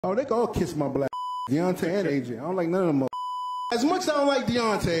Oh, they can all kiss my black Deontay and AJ. I don't like none of them. As much as I don't like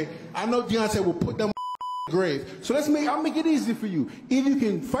Deontay, I know Deontay will put them in the grave. So I'll make it easy for you. Either you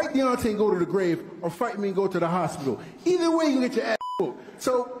can fight Deontay and go to the grave, or fight me and go to the hospital. Either way, you can get your ass whooped.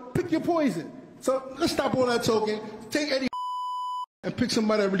 So pick your poison. So let's stop all that talking. Take Eddie and pick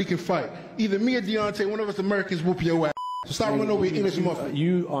somebody that really can fight. Either me or Deontay, one of us Americans whoop your ass. So stop running over your image muffin.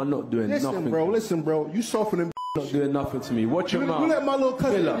 You are not doing nothing. Listen, bro. You soften them. Not doing nothing to me. Watch your mouth. You let my little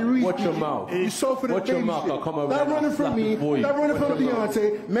cousin Filler, watch your mouth. You soften them. Watch your mouth. I'll come over. Stop running from me. Stop running from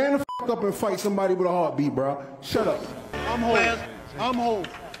Deontay. Man, the f up and fight somebody with a heartbeat, bro. Shut up. I'm home. I'm home.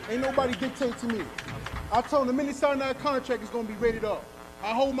 Ain't nobody dictate to me. I told him the minute sign that contract is gonna be rated up.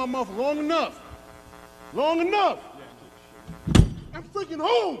 I hold my mouth long enough. Long enough. I'm freaking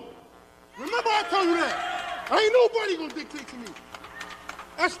home. Remember I told you that. Ain't nobody gonna dictate to me.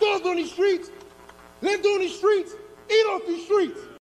 I starved on these streets, lived on these streets, eat off these streets.